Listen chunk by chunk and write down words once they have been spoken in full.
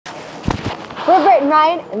We're Britt and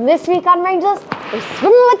Ryan, and this week on Rangeless, we're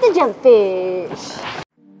swimming with the jellyfish.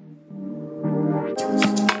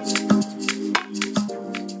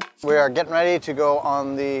 We are getting ready to go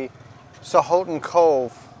on the Sohoton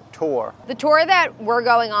Cove tour. The tour that we're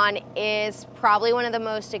going on is probably one of the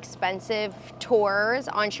most expensive tours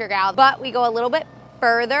on Siargao, but we go a little bit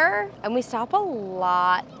further and we stop a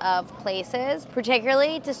lot of places,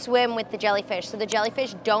 particularly to swim with the jellyfish. So the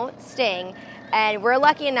jellyfish don't sting, and we're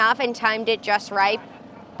lucky enough and timed it just right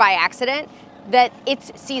by accident that it's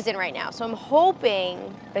season right now. So I'm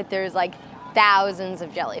hoping that there's like thousands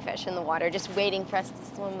of jellyfish in the water just waiting for us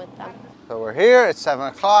to swim with them. So we're here, it's 7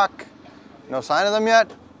 o'clock, no sign of them yet.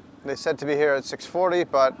 They said to be here at 6:40,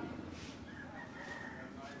 but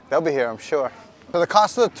they'll be here, I'm sure. So the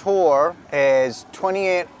cost of the tour is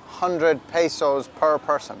 2,800 pesos per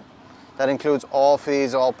person. That includes all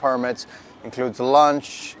fees, all permits, includes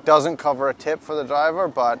lunch, doesn't cover a tip for the driver,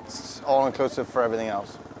 but it's all inclusive for everything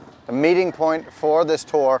else. The meeting point for this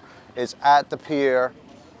tour is at the pier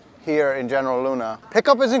here in General Luna.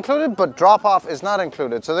 Pickup is included, but drop off is not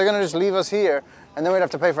included. So they're gonna just leave us here and then we'd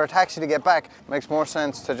have to pay for a taxi to get back. Makes more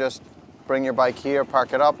sense to just bring your bike here,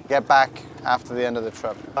 park it up, get back after the end of the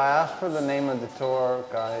trip. I asked for the name of the tour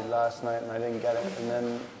guide last night and I didn't get it. And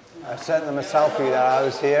then I sent them a selfie that I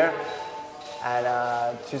was here.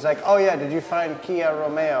 And she's like, oh yeah, did you find Kia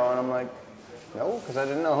Romeo? And I'm like, no, because I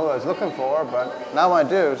didn't know who I was looking for, but now I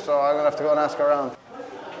do, so I'm gonna have to go and ask around.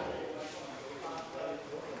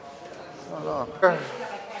 Oh, no.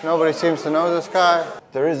 Nobody seems to know this guy.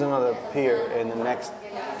 There is another pier in the next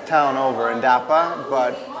town over in Dapa,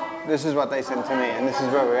 but this is what they sent to me, and this is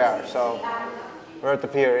where we are. So we're at the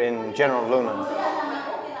pier in General Luna.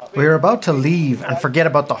 We were about to leave and forget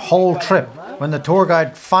about the whole trip when the tour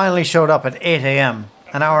guide finally showed up at 8 a.m,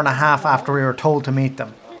 an hour and a half after we were told to meet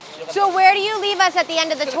them. So where do you leave us at the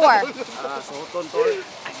end of the tour?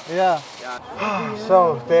 Yeah.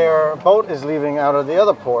 So their boat is leaving out of the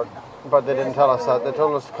other port, but they didn't tell us that. They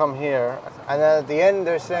told us to come here. And then at the end,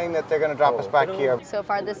 they're saying that they're going to drop us back here. So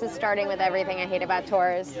far, this is starting with everything I hate about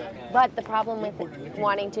tours. But the problem with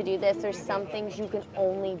wanting to do this, there's some things you can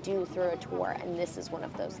only do through a tour, and this is one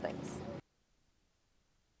of those things.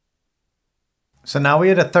 So now we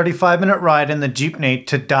had a 35-minute ride in the jeepney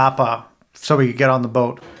to Dapa so we could get on the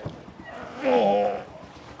boat. Oh,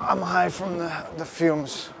 I'm high from the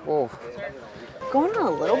fumes. Whoa. Going on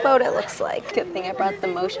a little boat, it looks like. Good thing I brought the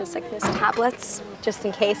motion sickness tablets, just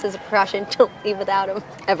in case as a precaution. Don't leave without them,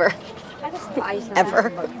 ever.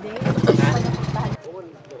 Ever.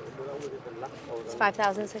 It's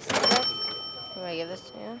 5,600. I'm gonna give this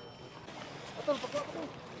to you.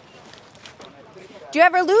 Do you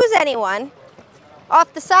ever lose anyone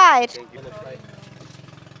off the side?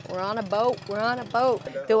 We're on a boat, we're on a boat.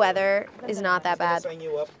 The weather is not that bad,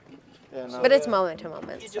 but it's moment to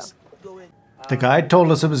moment. So. The guide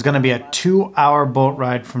told us it was going to be a 2-hour boat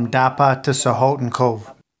ride from Dapa to Sohoton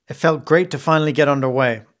Cove. It felt great to finally get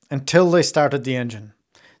underway, until they started the engine.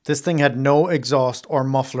 This thing had no exhaust or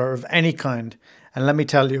muffler of any kind, and let me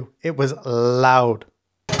tell you, it was loud.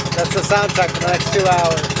 That's the soundtrack for the next 2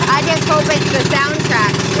 hours. I just hope it's the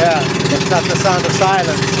soundtrack. Yeah, it's not the sound of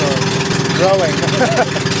silence or growing.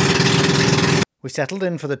 We settled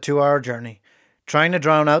in for the 2-hour journey, trying to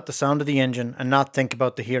drown out the sound of the engine and not think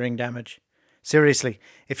about the hearing damage. Seriously,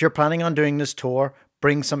 if you're planning on doing this tour,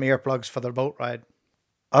 bring some earplugs for the boat ride.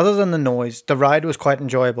 Other than the noise, the ride was quite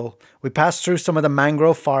enjoyable. We passed through some of the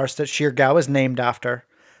mangrove forest that Siargao is named after,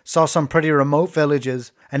 saw some pretty remote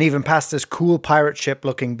villages, and even passed this cool pirate ship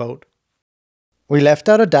looking boat. We left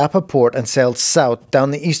out of Dapa port and sailed south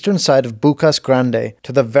down the eastern side of Bucas Grande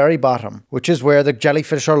to the very bottom, which is where the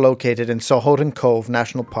jellyfish are located in Sohoton Cove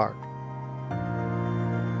National Park.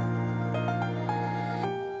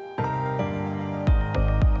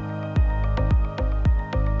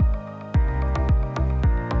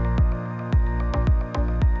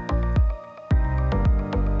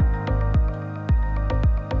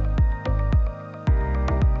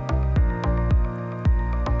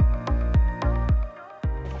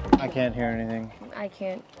 I can't hear anything. I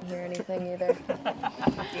can't hear anything either.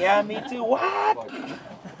 Yeah, me too. What?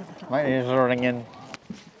 My ears are ringing.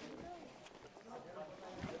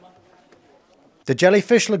 The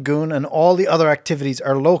Jellyfish Lagoon and all the other activities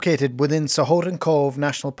are located within Sohoton Cove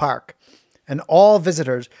National Park, and all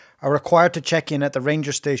visitors are required to check in at the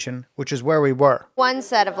ranger station, which is where we were. One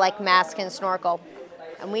set of like mask and snorkel,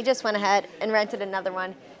 and we just went ahead and rented another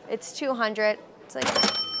one. It's $200. It's like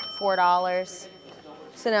 $4.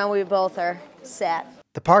 So now we both are set.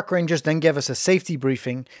 The park rangers then gave us a safety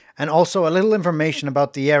briefing and also a little information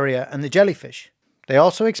about the area and the jellyfish. They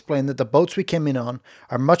also explained that the boats we came in on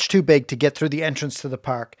are much too big to get through the entrance to the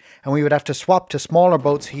park, and we would have to swap to smaller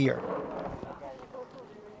boats here.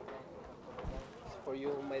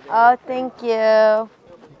 Oh, thank you.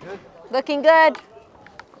 Good? Looking good.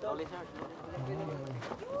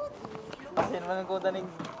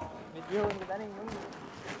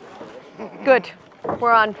 Good.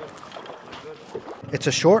 We're on. It's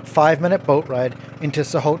a short 5-minute boat ride into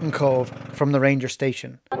Sohoton Cove from the ranger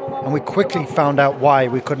station, and we quickly found out why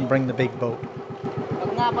we couldn't bring the big boat.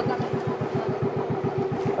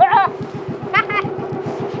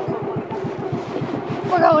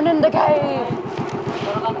 We're going in the cave.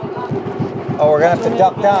 Oh, we're gonna have to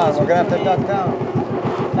duck down. We're gonna have to duck down.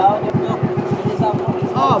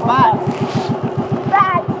 Oh, bats.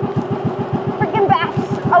 Bats. Freaking bats.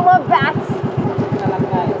 I love bats.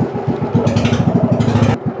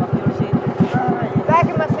 Back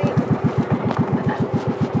in my seat.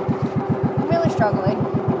 I'm really struggling.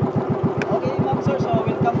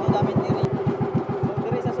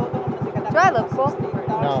 Do I look cool?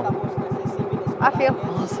 No. I feel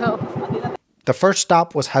cool, so. The first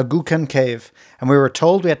stop was Hagukan Cave, and we were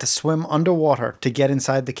told we had to swim underwater to get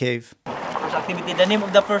inside the cave. First activity, the name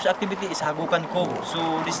of the first activity is Hagukan Cove.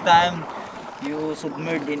 So this time, you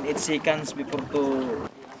submerge in 8 seconds before to...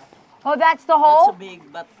 Oh, that's the hole? That's so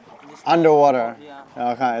big, but... Underwater.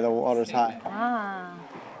 Yeah. Okay, the water's high. Ah.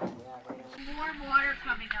 Warm water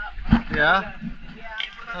coming up. Yeah?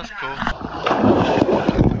 That's cool.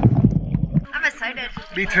 I'm excited.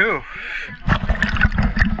 Me too.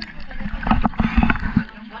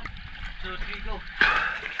 2, 3, go.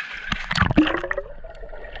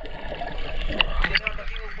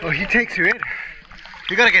 Oh, he takes you in.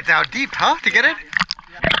 You gotta get down deep, huh, to get it?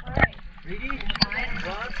 Ready? 1,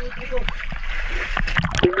 2, 3, go.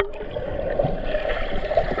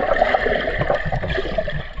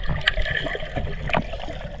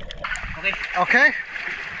 Okay.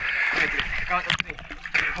 Count of 3.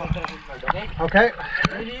 Okay.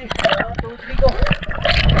 Ready? 1, 2, 3, go.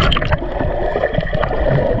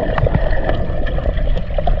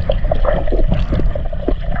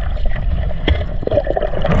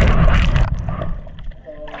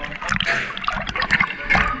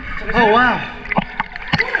 Oh, wow.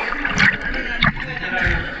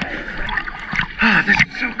 Ah, this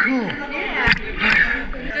is so cool. Yeah.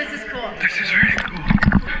 This is cool. This is really cool.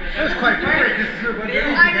 That was quite fun.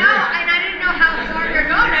 I know, and I didn't know how far you're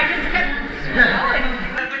going. I just kept going.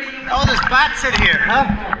 Oh, there's bats in here, huh?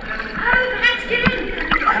 How did the bats get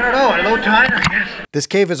in? I don't know, at low tide, I guess. This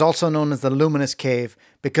cave is also known as the Luminous Cave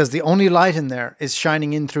because the only light in there is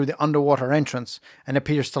shining in through the underwater entrance and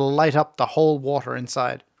appears to light up the whole water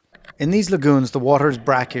inside. In these lagoons, the water is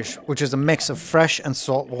brackish, which is a mix of fresh and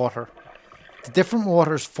salt water. The different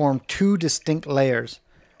waters form 2 distinct layers.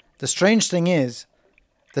 The strange thing is,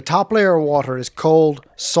 the top layer of water is cold,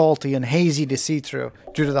 salty, and hazy to see through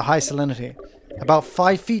due to the high salinity. About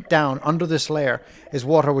 5 feet down under this layer is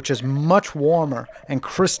water which is much warmer and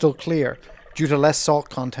crystal clear due to less salt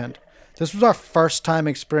content. This was our first time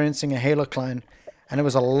experiencing a halocline, and it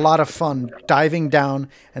was a lot of fun diving down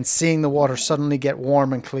and seeing the water suddenly get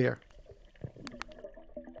warm and clear.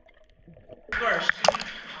 First.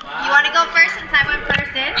 You want to go first since I went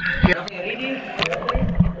first in? Ready?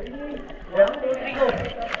 1, 2, 3, go.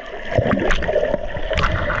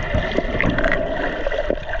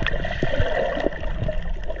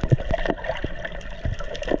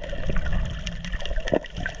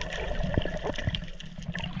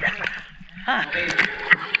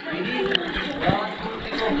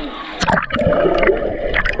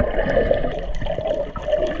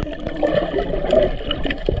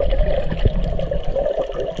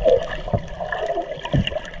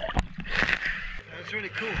 That's really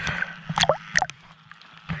cool.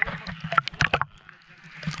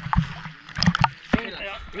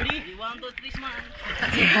 Ready? 1, 2, 3, smile.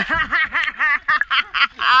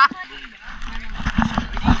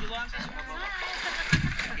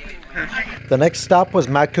 The next stop was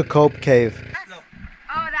Magkukuob Cave.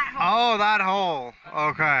 Oh, that hole. Oh, that hole.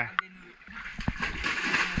 Okay.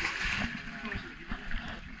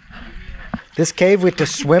 This cave we had to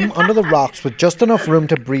swim under the rocks with just enough room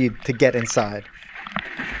to breathe to get inside.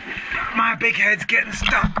 My big head's getting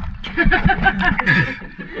stuck.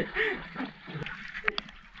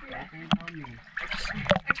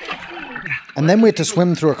 And then we had to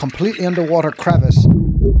swim through a completely underwater crevice.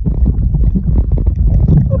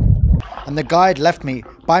 And the guide left me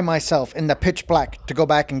by myself in the pitch black to go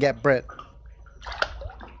back and get Brit.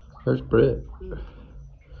 Where's Brit?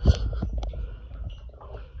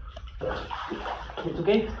 It's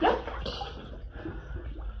okay?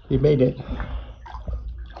 You made it.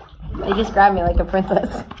 They just grabbed me like a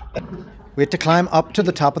princess. We had to climb up to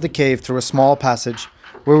the top of the cave through a small passage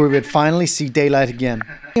where we would finally see daylight again.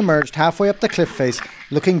 We emerged halfway up the cliff face,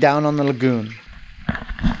 looking down on the lagoon.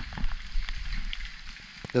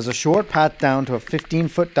 There's a short path down to a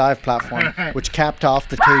 15-foot dive platform which capped off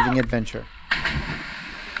the caving adventure.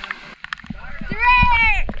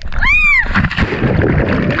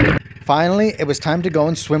 Finally, it was time to go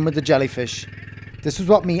and swim with the jellyfish. This was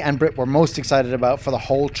what me and Britt were most excited about for the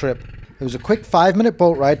whole trip. It was a quick 5-minute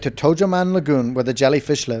boat ride to Sohoton Lagoon where the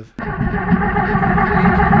jellyfish live.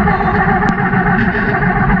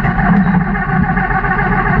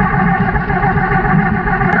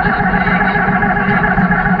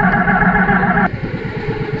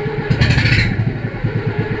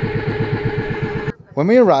 When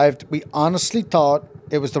we arrived, we honestly thought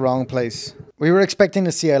it was the wrong place. We were expecting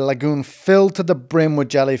to see a lagoon filled to the brim with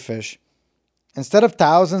jellyfish. Instead of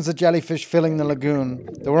thousands of jellyfish filling the lagoon,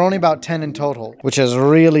 there were only about 10 in total, which is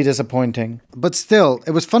really disappointing. But still,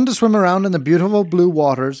 it was fun to swim around in the beautiful blue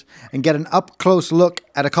waters and get an up-close look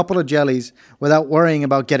at a couple of jellies without worrying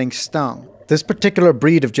about getting stung. This particular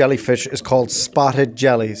breed of jellyfish is called spotted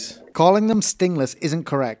jellies. Calling them stingless isn't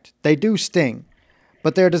correct. They do sting,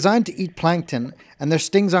 but they're designed to eat plankton and their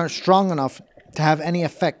stings aren't strong enough to have any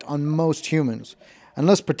effect on most humans,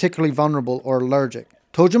 unless particularly vulnerable or allergic.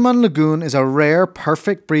 Sohoton Lagoon is a rare,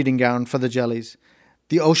 perfect breeding ground for the jellies.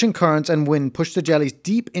 The ocean currents and wind push the jellies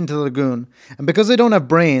deep into the lagoon, and because they don't have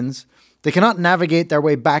brains, they cannot navigate their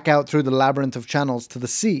way back out through the labyrinth of channels to the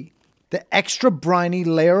sea. The extra briny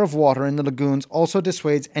layer of water in the lagoons also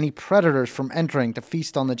dissuades any predators from entering to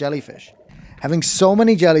feast on the jellyfish. Having so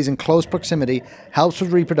many jellies in close proximity helps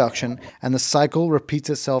with reproduction, and the cycle repeats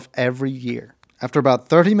itself every year. After about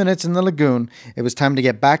 30 minutes in the lagoon, it was time to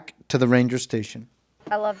get back to the ranger station.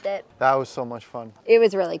 I loved it. That was so much fun. It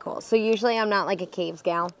was really cool. So usually I'm not like a caves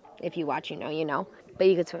gal. If you watch, you know. But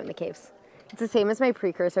you could swim in the caves. It's the same as my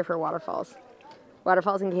precursor for waterfalls.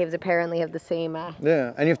 Waterfalls and caves apparently have the same...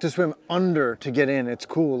 Yeah, and you have to swim under to get in. It's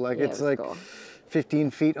cool. Like, yeah, it's like cool.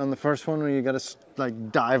 15 feet on the first one where you got to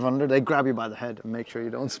like dive under. They grab you by the head and make sure you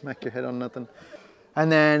don't smack your head on nothing.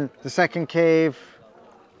 And then the second cave,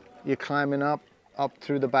 you're climbing up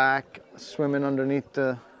through the back, swimming underneath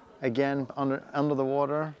the... Again, under the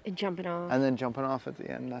water. And jumping off. And then jumping off at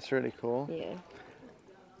the end. That's really cool. Yeah.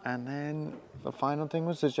 And then the final thing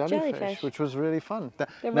was the jellyfish. Which was really fun.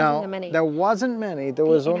 There wasn't many. There wasn't many. The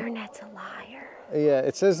internet's a liar. Yeah,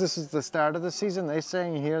 it says this is the start of the season. They're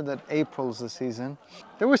saying here that April's the season.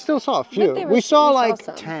 We still saw a few. We saw like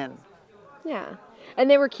 10. Yeah. And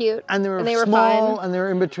they were cute. And they were fun. small, and they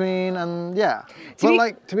were in between, and yeah.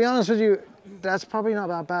 But to be honest with you, that's probably not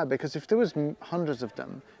that bad, because if there was hundreds of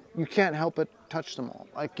them, you can't help but touch them all.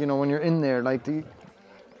 Like, when you're in there, like you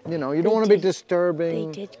don't want to be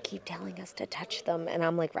disturbing. They did keep telling us to touch them, and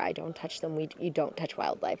I'm like, I don't touch them. You don't touch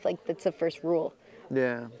wildlife. Like, that's the first rule.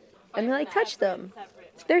 Yeah. And they're like, touch them.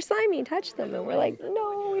 They're slimy, touch them. And we're like,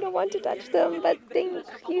 no, we don't want to touch them, but thank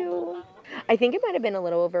you. I think it might have been a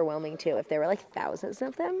little overwhelming too if there were like thousands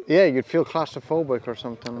of them. Yeah, you'd feel claustrophobic or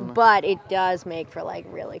something. But it does make for like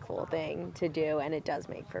really cool thing to do, and it does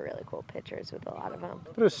make for really cool pictures with a lot of them.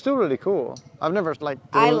 But it's still really cool. I've never like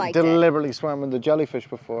deliberately swam with the jellyfish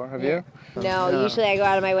before. Have you? No, usually I go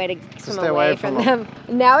out of my way to swim away from them.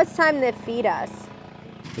 Now it's time to feed us.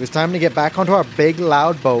 It was time to get back onto our big,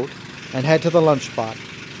 loud boat and head to the lunch spot.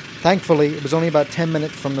 Thankfully, it was only about 10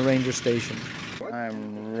 minutes from the ranger station.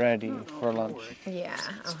 I'm ready for lunch. Yeah,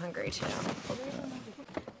 I'm hungry too.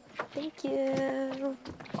 Thank you.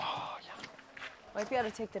 Oh, yeah. Might be able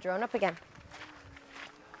to take the drone up again.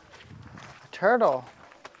 Turtle.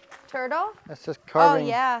 Turtle? That's just carving. Oh,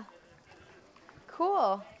 yeah.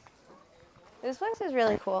 Cool. This place is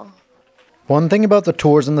really cool. One thing about the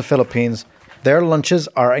tours in the Philippines, their lunches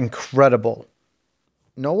are incredible.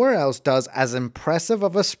 Nowhere else does as impressive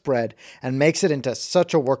of a spread and makes it into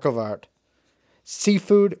such a work of art.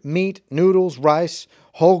 Seafood, meat, noodles, rice,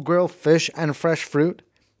 whole grilled fish, and fresh fruit.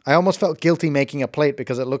 I almost felt guilty making a plate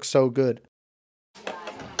because it looked so good.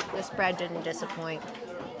 The spread didn't disappoint.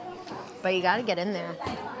 But you gotta get in there.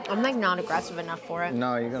 I'm like not aggressive enough for it.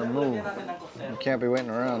 No, you're gonna move. You can't be waiting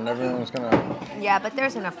around. Everyone's gonna... Yeah, but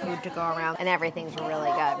there's enough food to go around, and everything's really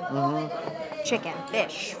good. Mm-hmm. Chicken,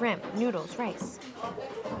 fish, shrimp, noodles, rice.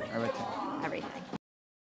 Everything.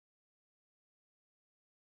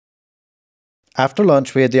 After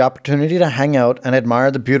lunch, we had the opportunity to hang out and admire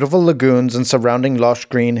the beautiful lagoons and surrounding lush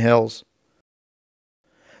green hills.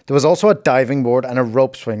 There was also a diving board and a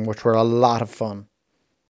rope swing, which were a lot of fun.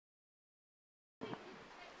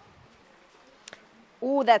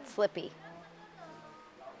 Ooh, that's slippy.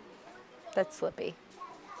 That's slippy.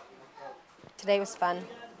 Today was fun.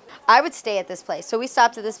 I would stay at this place. So we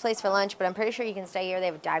stopped at this place for lunch, but I'm pretty sure you can stay here. They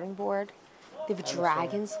have a diving board. They have a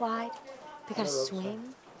dragon slide. They got a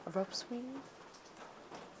swing, a rope swing.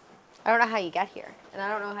 I don't know how you get here, and I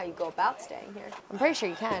don't know how you go about staying here. I'm pretty sure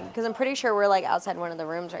you can, because I'm pretty sure we're like outside one of the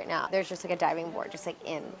rooms right now. There's just like a diving board, just like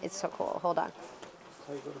in. It's so cool. Hold on. That's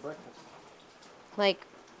how you go to breakfast. Like,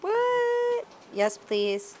 what? Yes,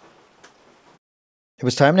 please. It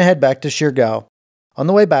was time to head back to Siargao. On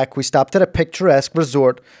the way back, we stopped at a picturesque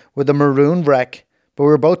resort with a maroon wreck, but we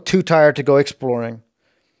were both too tired to go exploring.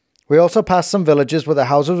 We also passed some villages where the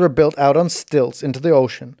houses were built out on stilts into the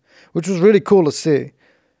ocean, which was really cool to see.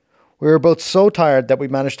 We were both so tired that we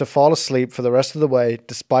managed to fall asleep for the rest of the way,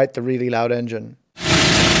 despite the really loud engine.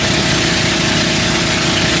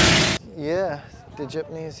 Yeah, the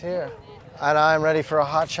jeepney is here. And I'm ready for a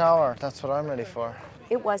hot shower. That's what I'm ready for.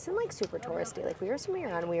 It wasn't like super touristy. Like we were swimming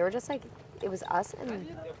around and we were just like, it was us and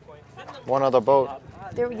One other boat.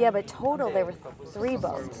 there. Yeah, but total there were 3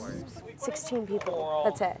 boats, 16 people.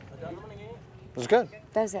 That's it. It was good.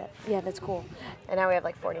 That's it. Yeah, that's cool. And now we have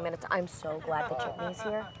like 40 minutes. I'm so glad the jeepney's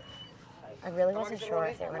here. I really wasn't sure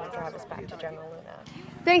if they were going to drive us back to General Luna.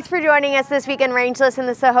 Thanks for joining us this week in Rangeless in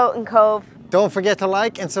the Sohoton Cove. Don't forget to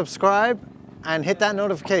like and subscribe and hit that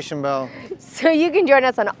notification bell. So you can join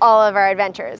us on all of our adventures.